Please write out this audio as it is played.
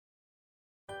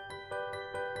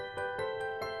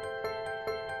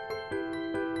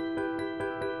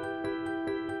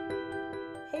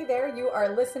there, you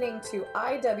are listening to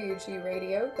IWG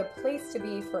Radio, the place to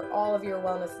be for all of your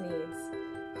wellness needs.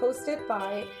 Hosted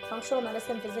by functional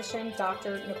medicine physician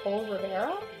Dr. Nicole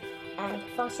Rivera and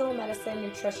functional medicine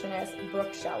nutritionist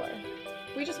Brooke Scheller.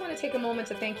 We just want to take a moment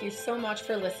to thank you so much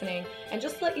for listening and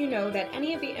just let you know that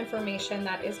any of the information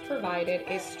that is provided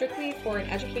is strictly for an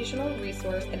educational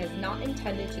resource and is not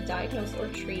intended to diagnose or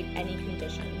treat any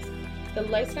conditions. The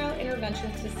lifestyle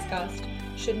interventions discussed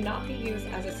should not be used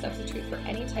as a substitute for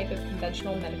any type of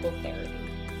conventional medical therapy.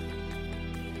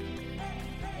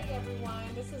 Hey everyone,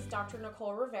 this is Dr.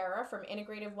 Nicole Rivera from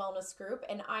Integrative Wellness Group,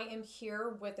 and I am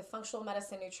here with the functional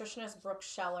medicine nutritionist Brooke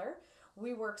Scheller.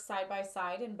 We work side by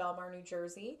side in Belmar, New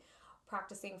Jersey,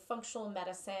 practicing functional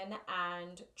medicine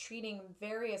and treating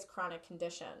various chronic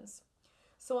conditions.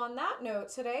 So on that note,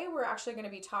 today we're actually going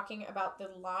to be talking about the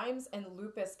Lyme's and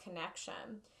lupus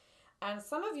connection. And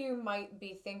some of you might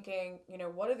be thinking,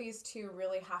 what do these two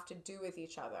really have to do with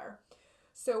each other?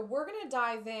 So we're going to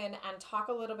dive in and talk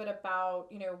a little bit about,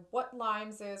 what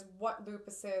Lyme's is, what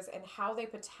lupus is, and how they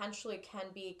potentially can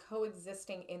be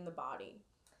coexisting in the body.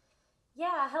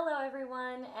 Yeah, hello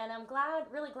everyone, and I'm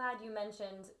really glad you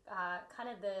mentioned kind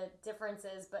of the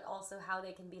differences, but also how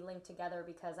they can be linked together,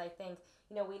 because I think,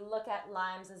 we look at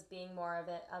Lyme's as being more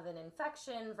of an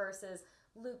infection versus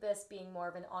lupus being more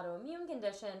of an autoimmune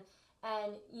condition.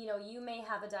 And, you may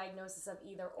have a diagnosis of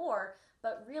either or,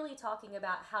 but really talking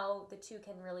about how the two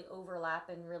can really overlap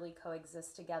and really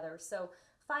coexist together. So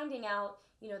finding out,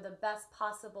 the best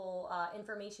possible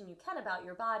information you can about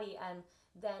your body, and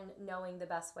then knowing the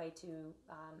best way to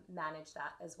manage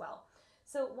that as well.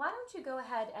 So why don't you go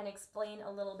ahead and explain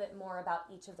a little bit more about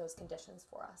each of those conditions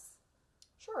for us?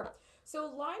 Sure.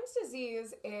 So Lyme's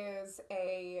disease is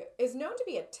known to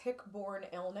be a tick-borne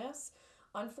illness.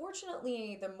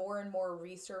 Unfortunately, the more and more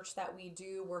research that we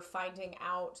do, we're finding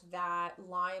out that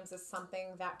Lyme's is something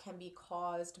that can be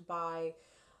caused by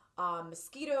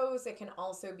mosquitoes. It can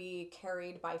also be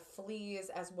carried by fleas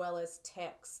as well as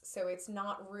ticks. So it's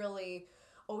not really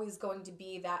always going to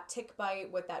be that tick bite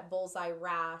with that bullseye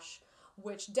rash,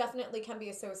 which definitely can be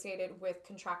associated with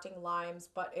contracting Lyme's,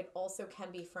 but it also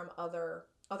can be from other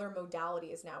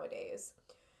modalities nowadays.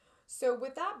 So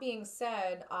with that being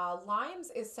said,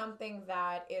 Lyme's is something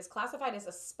that is classified as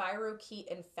a spirochete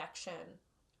infection.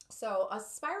 So a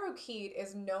spirochete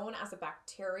is known as a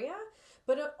bacteria,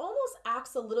 but it almost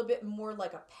acts a little bit more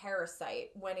like a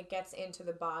parasite when it gets into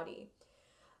the body.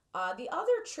 The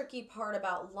other tricky part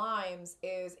about Lyme's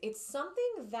is it's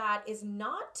something that is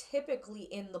not typically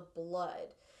in the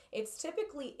blood. It's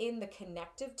typically in the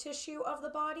connective tissue of the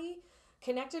body.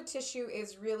 Connective tissue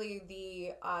is really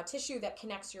the tissue that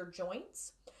connects your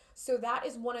joints. So that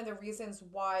is one of the reasons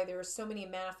why there are so many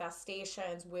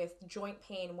manifestations with joint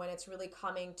pain when it's really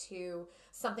coming to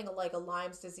something like a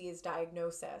Lyme's disease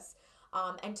diagnosis.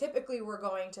 And typically we're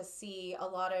going to see a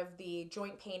lot of the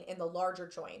joint pain in the larger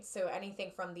joints. So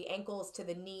anything from the ankles to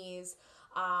the knees,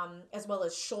 as well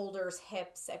as shoulders,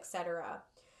 hips, etc.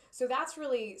 So that's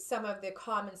really some of the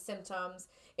common symptoms.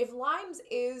 If Lyme's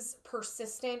is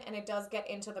persistent and it does get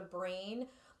into the brain,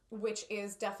 which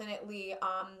is definitely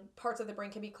parts of the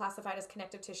brain can be classified as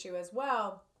connective tissue as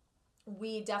well,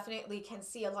 we definitely can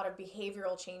see a lot of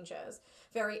behavioral changes,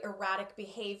 very erratic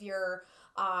behavior,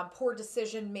 poor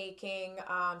decision making,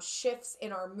 shifts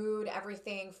in our mood,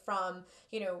 everything from,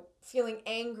 feeling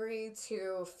angry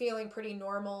to feeling pretty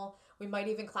normal. We might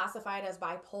even classify it as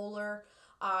bipolar.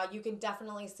 You can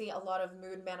definitely see a lot of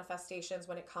mood manifestations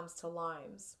when it comes to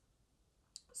Lyme's.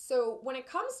 So when it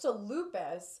comes to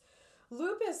lupus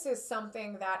is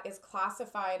something that is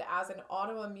classified as an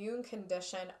autoimmune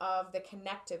condition of the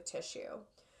connective tissue.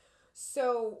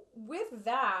 So with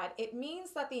that, it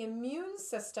means that the immune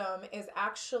system is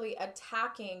actually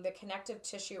attacking the connective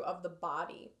tissue of the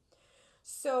body.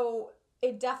 So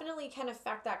it definitely can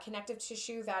affect that connective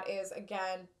tissue that is,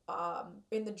 again,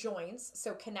 in the joints,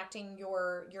 so connecting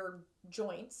your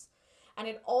joints. And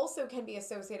it also can be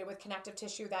associated with connective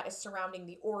tissue that is surrounding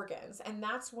the organs. And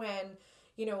that's when,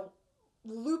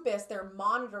 lupus, they're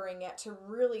monitoring it to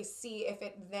really see if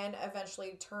it then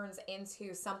eventually turns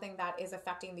into something that is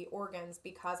affecting the organs,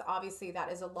 because obviously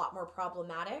that is a lot more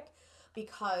problematic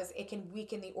because it can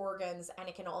weaken the organs and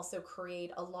it can also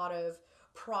create a lot of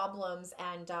problems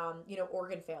and,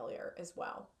 organ failure as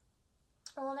well.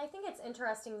 Well, and I think it's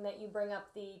interesting that you bring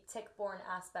up the tick-borne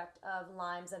aspect of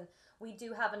Lyme's, and we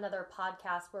do have another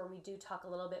podcast where we do talk a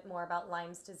little bit more about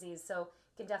Lyme's disease, so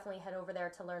you can definitely head over there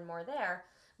to learn more there.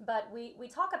 But we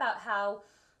talk about how,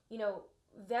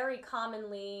 very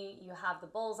commonly you have the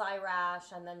bullseye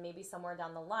rash, and then maybe somewhere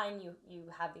down the line you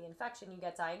have the infection, you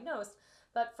get diagnosed.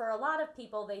 But for a lot of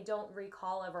people, they don't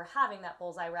recall ever having that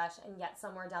bullseye rash, and yet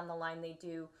somewhere down the line they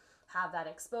do have that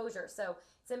exposure. So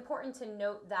it's important to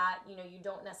note that you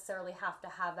don't necessarily have to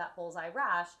have that bullseye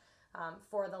rash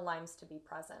for the Lyme's to be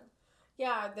present.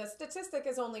 Yeah, the statistic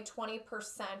is only 20%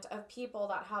 of people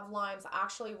that have Lyme's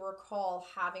actually recall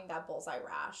having that bullseye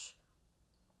rash.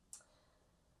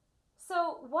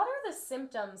 So, what are the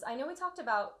symptoms? I know we talked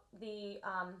about the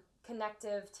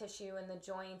connective tissue in the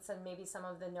joints and maybe some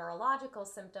of the neurological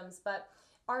symptoms, but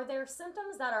are there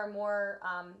symptoms that are more,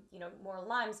 more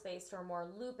Lyme's based or more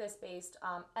lupus based?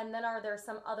 And then are there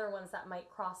some other ones that might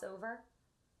cross over?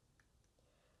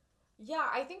 Yeah,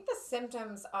 I think the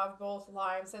symptoms of both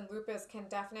Lyme's and lupus can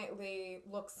definitely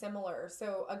look similar.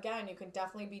 So again, you can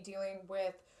definitely be dealing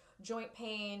with joint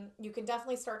pain. You can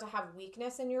definitely start to have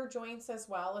weakness in your joints as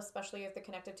well, especially if the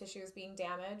connective tissue is being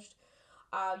damaged.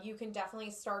 You can definitely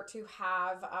start to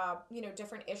have,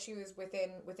 different issues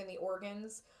within the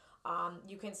organs.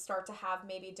 You can start to have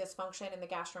maybe dysfunction in the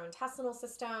gastrointestinal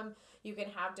system. You can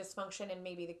have dysfunction in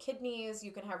maybe the kidneys.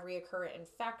 You can have recurrent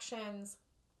infections.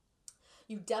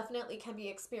 You definitely can be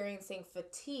experiencing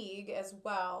fatigue as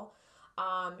well.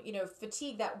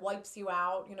 Fatigue that wipes you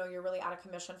out. You're really out of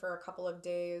commission for a couple of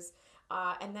days.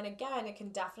 And then again, it can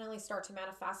definitely start to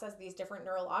manifest as these different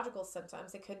neurological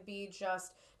symptoms. It could be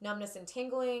just numbness and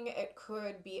tingling. It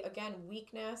could be, again,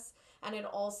 weakness. And it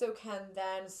also can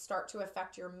then start to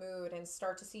affect your mood and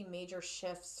start to see major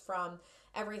shifts from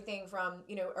everything from,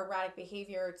 erratic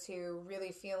behavior to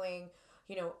really feeling,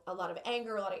 a lot of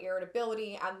anger, a lot of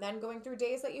irritability, and then going through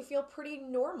days that you feel pretty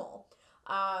normal.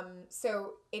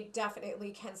 So it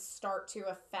definitely can start to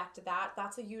affect that.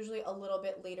 That's usually a little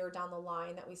bit later down the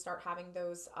line that we start having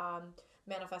those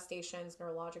manifestations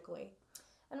neurologically.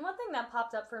 And one thing that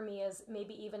popped up for me is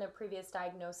maybe even a previous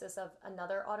diagnosis of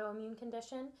another autoimmune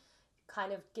condition,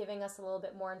 kind of giving us a little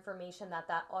bit more information that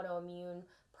autoimmune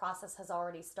process has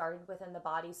already started within the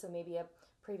body. So maybe a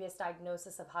previous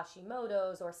diagnosis of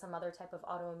Hashimoto's or some other type of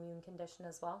autoimmune condition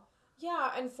as well.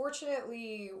 Yeah,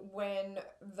 unfortunately, when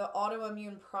the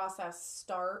autoimmune process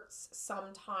starts,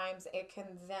 sometimes it can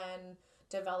then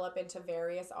develop into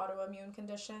various autoimmune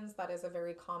conditions. That is a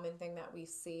very common thing that we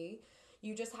see.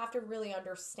 You just have to really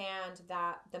understand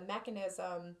that the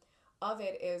mechanism of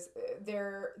it is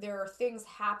there are things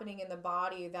happening in the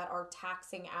body that are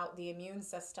taxing out the immune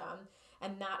system,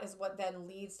 and that is what then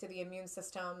leads to the immune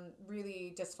system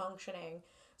really dysfunctioning.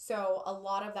 So a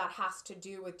lot of that has to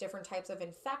do with different types of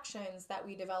infections that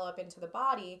we develop into the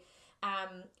body.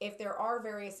 If there are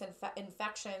various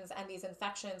infections, and these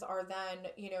infections are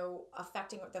then,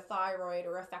 affecting the thyroid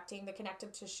or affecting the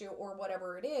connective tissue or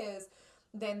whatever it is,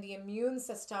 then the immune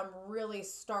system really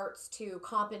starts to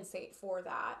compensate for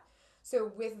that.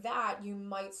 So with that, you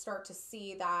might start to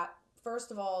see that,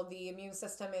 first of all, the immune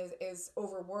system is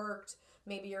overworked.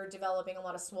 Maybe you're developing a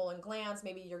lot of swollen glands.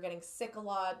 Maybe you're getting sick a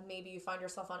lot. Maybe you find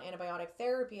yourself on antibiotic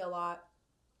therapy a lot.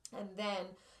 And then,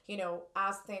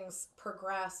 as things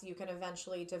progress, you can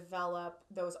eventually develop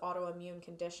those autoimmune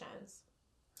conditions.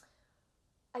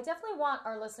 I definitely want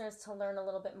our listeners to learn a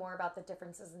little bit more about the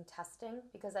differences in testing,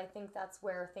 because I think that's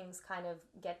where things kind of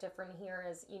get different here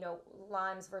is,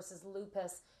 Lyme's versus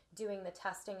lupus. Doing the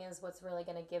testing is what's really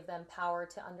going to give them power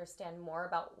to understand more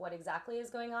about what exactly is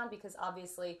going on, because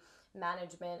obviously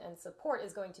management and support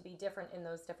is going to be different in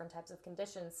those different types of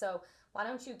conditions. So why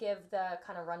don't you give the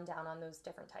kind of rundown on those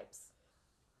different types?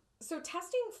 So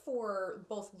testing for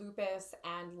both lupus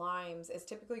and Lyme's is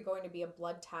typically going to be a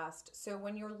blood test. So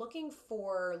when you're looking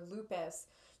for lupus,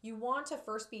 you want to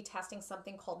first be testing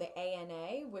something called the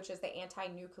ANA, which is the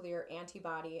anti-nuclear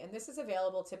antibody. And this is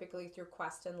available typically through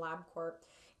Quest and LabCorp.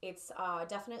 It's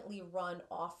definitely run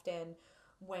often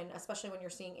especially when you're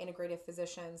seeing integrative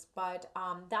physicians, but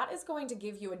that is going to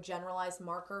give you a generalized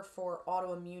marker for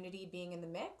autoimmunity being in the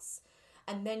mix.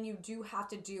 And then you do have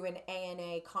to do an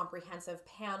ANA comprehensive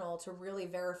panel to really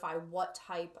verify what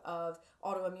type of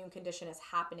autoimmune condition is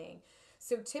happening.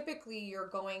 So typically you're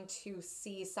going to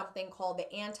see something called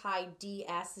the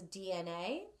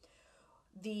anti-dsDNA,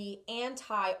 the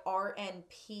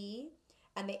anti-RNP,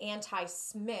 and the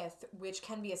anti-Smith, which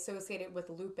can be associated with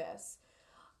lupus.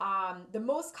 The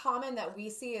most common that we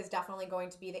see is definitely going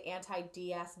to be the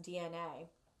anti-dsDNA.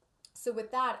 So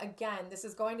with that, again, this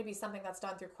is going to be something that's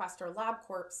done through Quest or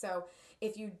LabCorp. So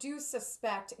if you do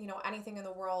suspect, anything in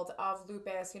the world of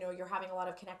lupus, you're having a lot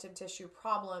of connective tissue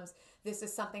problems, this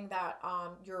is something that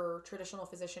your traditional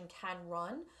physician can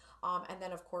run. And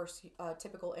then, of course, a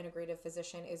typical integrative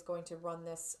physician is going to run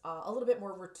this a little bit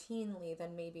more routinely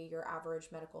than maybe your average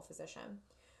medical physician.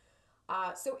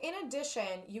 So in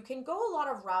addition, you can go a lot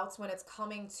of routes when it's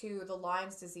coming to the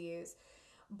Lyme's disease.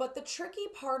 But the tricky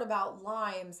part about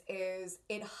Lyme's is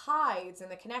it hides in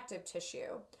the connective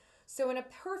tissue. So in a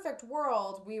perfect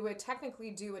world, we would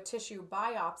technically do a tissue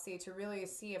biopsy to really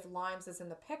see if Lyme's is in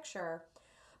the picture,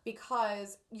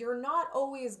 because you're not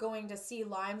always going to see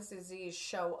Lyme's disease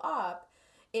show up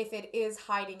if it is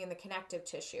hiding in the connective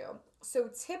tissue. So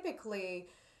typically,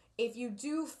 if you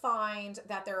do find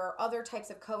that there are other types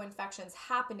of co-infections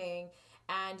happening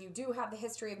and you do have the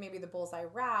history of maybe the bullseye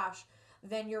rash,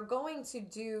 then you're going to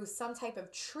do some type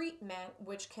of treatment,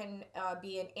 which can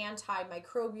be an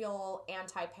antimicrobial,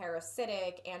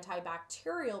 anti-parasitic,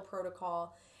 antibacterial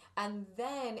protocol. And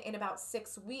then in about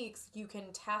 6 weeks, you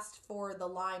can test for the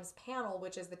Lyme's panel,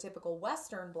 which is the typical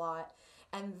Western blot.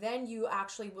 And then you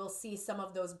actually will see some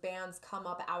of those bands come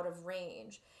up out of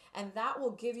range. And that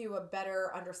will give you a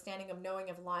better understanding of knowing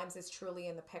if Lyme's is truly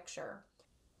in the picture.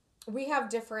 We have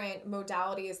different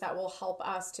modalities that will help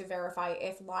us to verify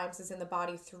if Lyme's is in the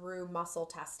body through muscle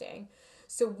testing.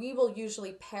 So we will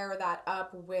usually pair that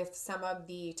up with some of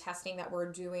the testing that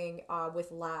we're doing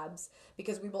with labs,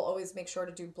 because we will always make sure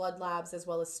to do blood labs as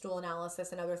well as stool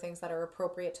analysis and other things that are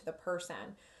appropriate to the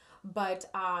person. But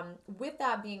with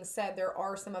that being said, there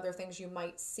are some other things you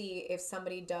might see if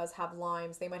somebody does have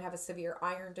Lyme's. They might have a severe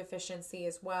iron deficiency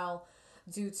as well,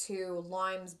 due to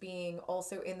Lyme's being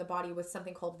also in the body with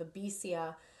something called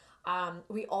Babesia.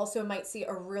 We also might see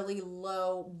a really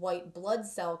low white blood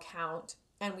cell count,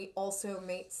 and we also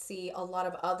might see a lot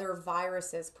of other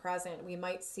viruses present. We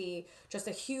might see just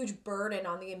a huge burden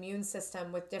on the immune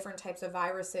system with different types of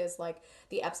viruses like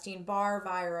the Epstein-Barr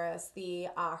virus, the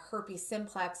herpes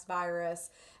simplex virus,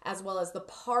 as well as the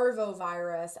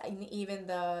parvovirus, and even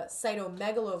the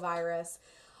cytomegalovirus.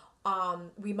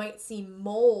 We might see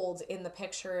mold in the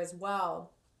picture as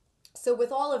well. So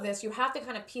with all of this, you have to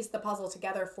kind of piece the puzzle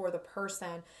together for the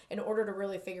person in order to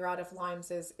really figure out if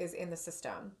Lyme's is in the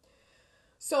system.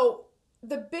 So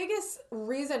the biggest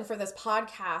reason for this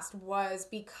podcast was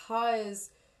because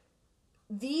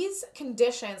these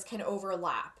conditions can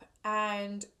overlap.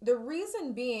 And the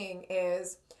reason being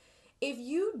is, if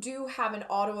you do have an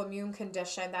autoimmune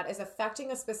condition that is affecting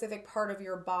a specific part of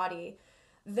your body,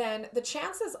 then the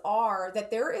chances are that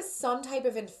there is some type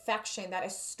of infection that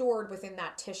is stored within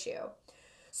that tissue.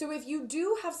 So if you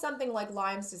do have something like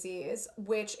Lyme's disease,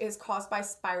 which is caused by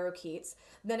spirochetes,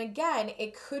 then again,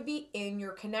 it could be in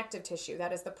your connective tissue.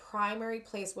 That is the primary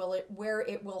place where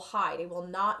it will hide. It will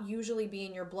not usually be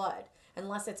in your blood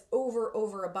unless it's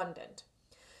overabundant.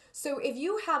 So if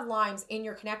you have Lyme's in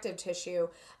your connective tissue,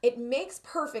 it makes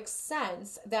perfect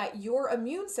sense that your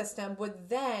immune system would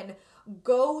then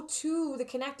go to the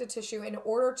connective tissue in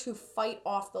order to fight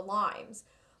off the Lyme's.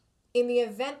 In the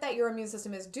event that your immune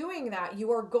system is doing that,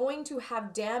 you are going to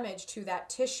have damage to that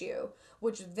tissue,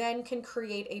 which then can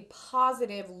create a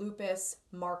positive lupus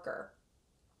marker.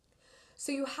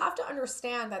 So you have to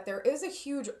understand that there is a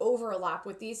huge overlap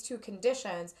with these two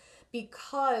conditions,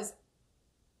 because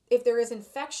if there is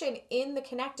infection in the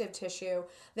connective tissue,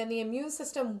 then the immune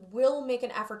system will make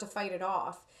an effort to fight it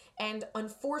off. And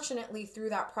unfortunately, through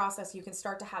that process, you can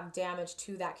start to have damage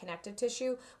to that connective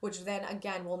tissue, which then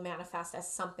again will manifest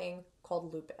as something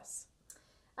called lupus.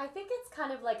 I think it's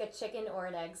kind of like a chicken or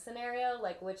an egg scenario,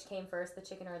 like which came first, the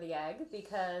chicken or the egg,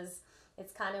 because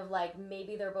it's kind of like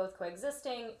maybe they're both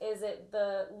coexisting. Is it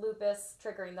the lupus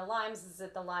triggering the Lyme's? Is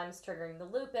it the Lyme's triggering the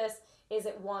lupus? Is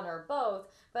it one or both?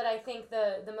 But I think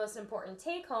the most important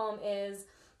take home is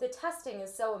the testing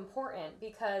is so important,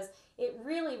 because it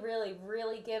really, really,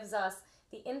 really gives us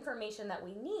the information that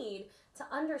we need to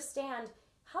understand,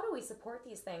 how do we support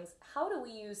these things? How do we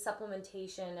use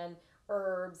supplementation and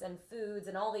herbs and foods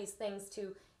and all these things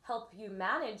to help you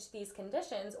manage these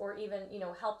conditions, or even,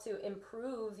 help to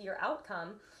improve your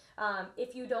outcome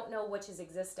if you don't know which is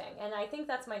existing. And I think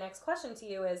that's my next question to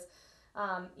you is,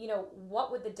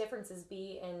 what would the differences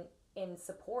be in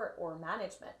support or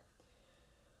management?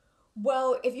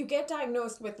 Well, if you get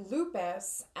diagnosed with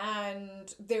lupus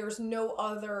and there's no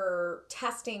other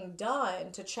testing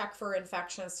done to check for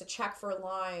infections, to check for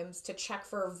Lyme's, to check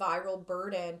for viral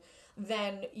burden,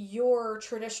 then your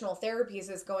traditional therapies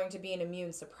is going to be an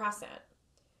immune suppressant.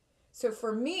 So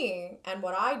for me, and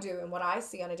what I do and what I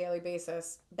see on a daily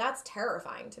basis, that's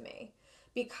terrifying to me.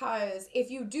 Because if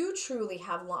you do truly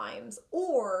have Lyme's,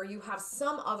 or you have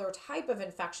some other type of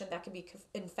infection that can be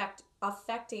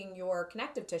affecting your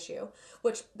connective tissue,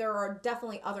 which there are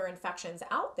definitely other infections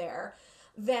out there,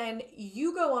 then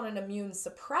you go on an immune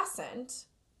suppressant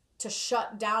to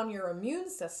shut down your immune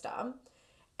system.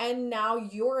 And now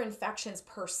your infections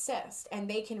persist and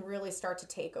they can really start to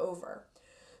take over.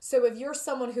 So if you're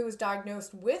someone who is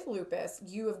diagnosed with lupus,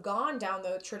 you have gone down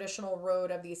the traditional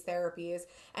road of these therapies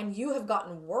and you have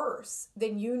gotten worse,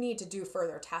 then you need to do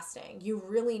further testing. You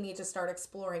really need to start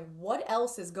exploring what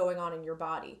else is going on in your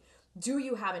body. Do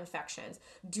you have infections?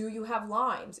 Do you have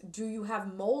Lyme's? Do you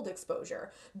have mold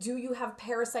exposure? Do you have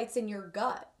parasites in your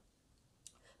gut?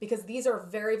 Because these are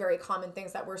very, very common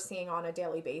things that we're seeing on a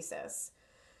daily basis.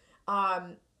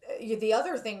 The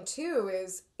other thing too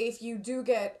is if you do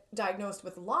get diagnosed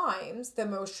with Lyme's, the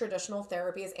most traditional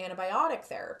therapy is antibiotic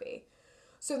therapy.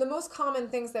 So the most common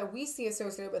things that we see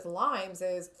associated with Lyme's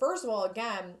is, first of all,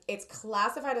 again, it's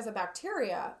classified as a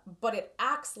bacteria, but it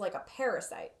acts like a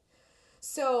parasite.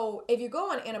 So if you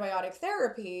go on antibiotic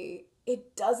therapy,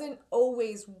 it doesn't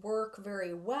always work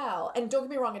very well. And don't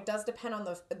get me wrong, it does depend on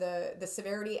the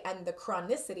severity and the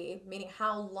chronicity, meaning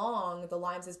how long the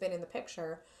Lyme's has been in the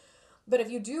picture. But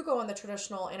if you do go on the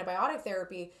traditional antibiotic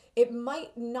therapy, it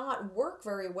might not work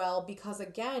very well because,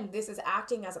 again, this is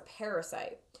acting as a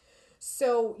parasite.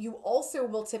 So you also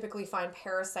will typically find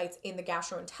parasites in the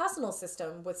gastrointestinal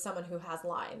system with someone who has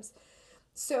Lyme's.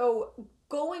 So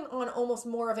going on almost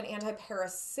more of an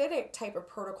anti-parasitic type of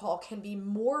protocol can be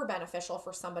more beneficial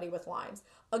for somebody with Lyme's.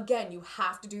 Again, you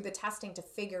have to do the testing to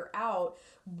figure out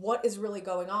what is really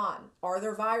going on. Are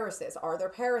there viruses? Are there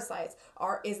parasites?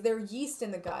 Is there yeast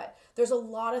in the gut? There's a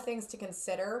lot of things to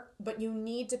consider, but you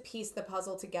need to piece the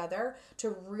puzzle together to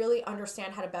really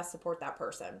understand how to best support that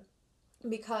person.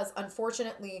 Because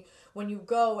unfortunately, when you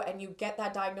go and you get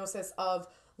that diagnosis of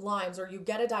Lyme's or you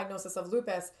get a diagnosis of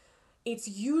lupus, it's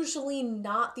usually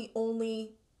not the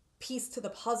only piece to the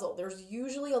puzzle. There's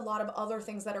usually a lot of other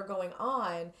things that are going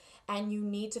on, and you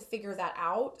need to figure that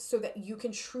out so that you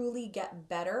can truly get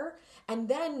better and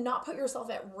then not put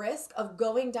yourself at risk of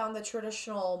going down the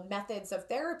traditional methods of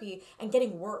therapy and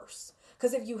getting worse.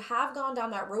 Because if you have gone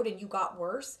down that road and you got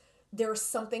worse, there's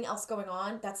something else going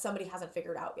on that somebody hasn't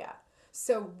figured out yet.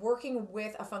 So working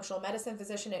with a functional medicine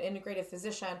physician and integrative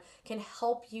physician can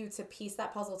help you to piece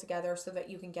that puzzle together so that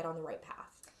you can get on the right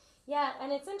path. Yeah,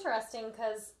 and it's interesting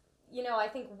because, I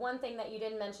think one thing that you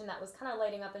didn't mention that was kind of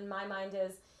lighting up in my mind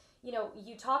is,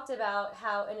 you talked about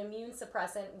how an immune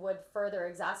suppressant would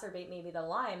further exacerbate maybe the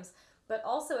Lyme's, but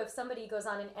also if somebody goes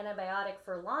on an antibiotic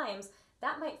for Lyme's,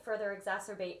 that might further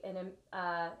exacerbate an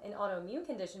autoimmune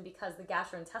condition because the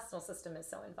gastrointestinal system is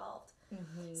so involved.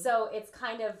 Mm-hmm. So it's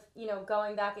kind of,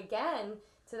 going back again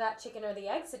to that chicken or the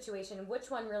egg situation,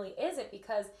 which one really is it?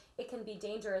 Because it can be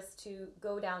dangerous to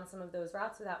go down some of those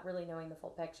routes without really knowing the full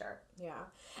picture. Yeah.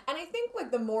 And I think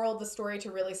the moral of the story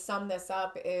to really sum this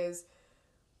up is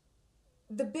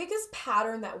the biggest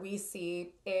pattern that we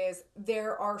see is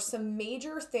there are some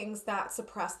major things that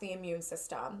suppress the immune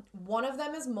system. One of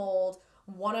them is mold.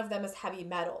 One of them is heavy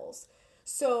metals.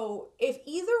 So if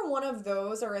either one of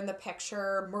those are in the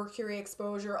picture, mercury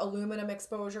exposure, aluminum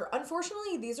exposure,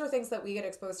 unfortunately, these are things that we get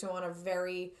exposed to on a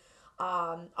very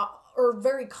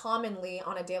commonly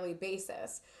on a daily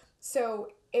basis. So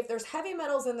if there's heavy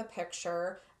metals in the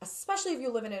picture, especially if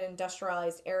you live in an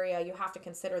industrialized area, you have to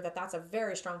consider that that's a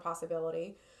very strong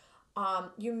possibility.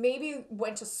 You maybe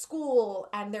went to school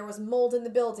and there was mold in the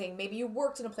building. Maybe you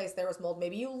worked in a place there was mold.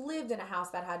 Maybe you lived in a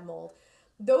house that had mold.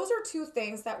 Those are two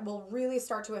things that will really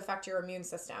start to affect your immune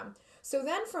system. So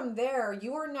then from there,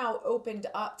 you are now opened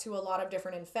up to a lot of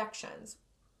different infections.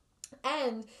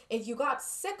 And if you got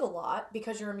sick a lot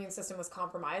because your immune system was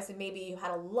compromised and maybe you had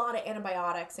a lot of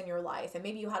antibiotics in your life and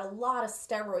maybe you had a lot of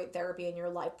steroid therapy in your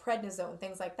life, prednisone,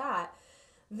 things like that,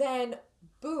 then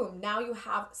boom, now you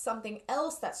have something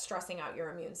else that's stressing out your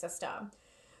immune system.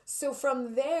 So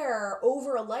from there,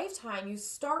 over a lifetime, you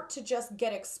start to just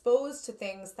get exposed to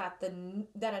things that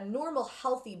a normal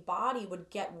healthy body would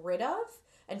get rid of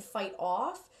and fight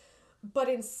off. But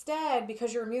instead,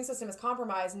 because your immune system is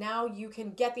compromised, now you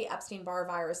can get the Epstein-Barr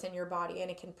virus in your body and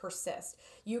it can persist.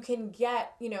 You can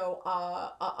get,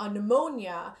 a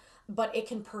pneumonia, but it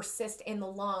can persist in the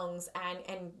lungs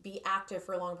and be active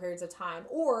for long periods of time.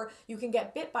 Or you can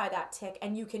get bit by that tick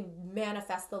and you can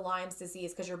manifest the Lyme's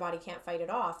disease because your body can't fight it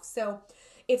off. So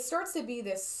it starts to be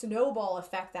this snowball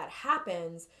effect that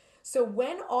happens. So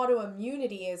when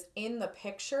autoimmunity is in the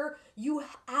picture, you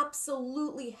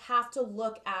absolutely have to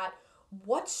look at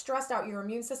what stressed out your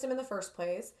immune system in the first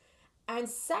place. And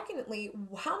secondly,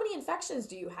 how many infections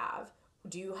do you have?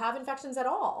 Do you have infections at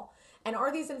all? And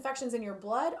are these infections in your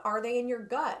blood? Are they in your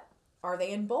gut? Are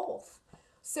they in both?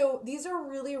 So these are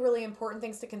really, really important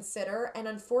things to consider. And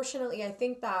unfortunately, I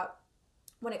think that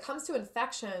when it comes to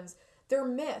infections, they're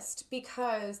missed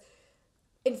because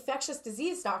infectious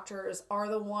disease doctors are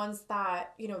the ones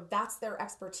that, that's their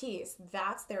expertise,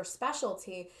 that's their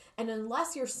specialty. And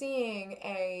unless you're seeing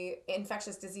a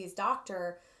infectious disease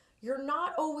doctor, you're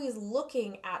not always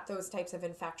looking at those types of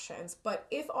infections. But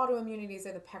if autoimmunity is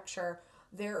in the picture,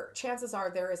 chances are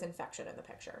there is infection in the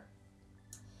picture.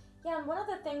 Yeah, and one of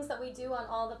the things that we do on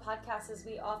all the podcasts is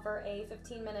we offer a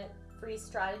 15-minute free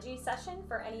strategy session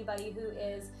for anybody who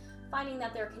is finding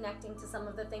that they're connecting to some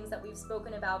of the things that we've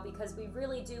spoken about, because we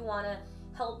really do want to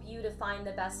help you to find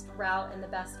the best route and the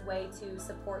best way to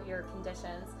support your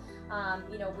conditions.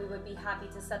 We would be happy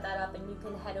to set that up, and you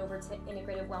can head over to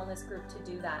Integrative Wellness Group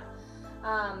to do that.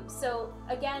 So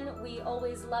again, we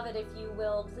always love it if you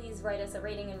will please write us a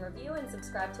rating and review and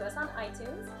subscribe to us on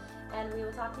iTunes, and we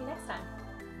will talk to you next time.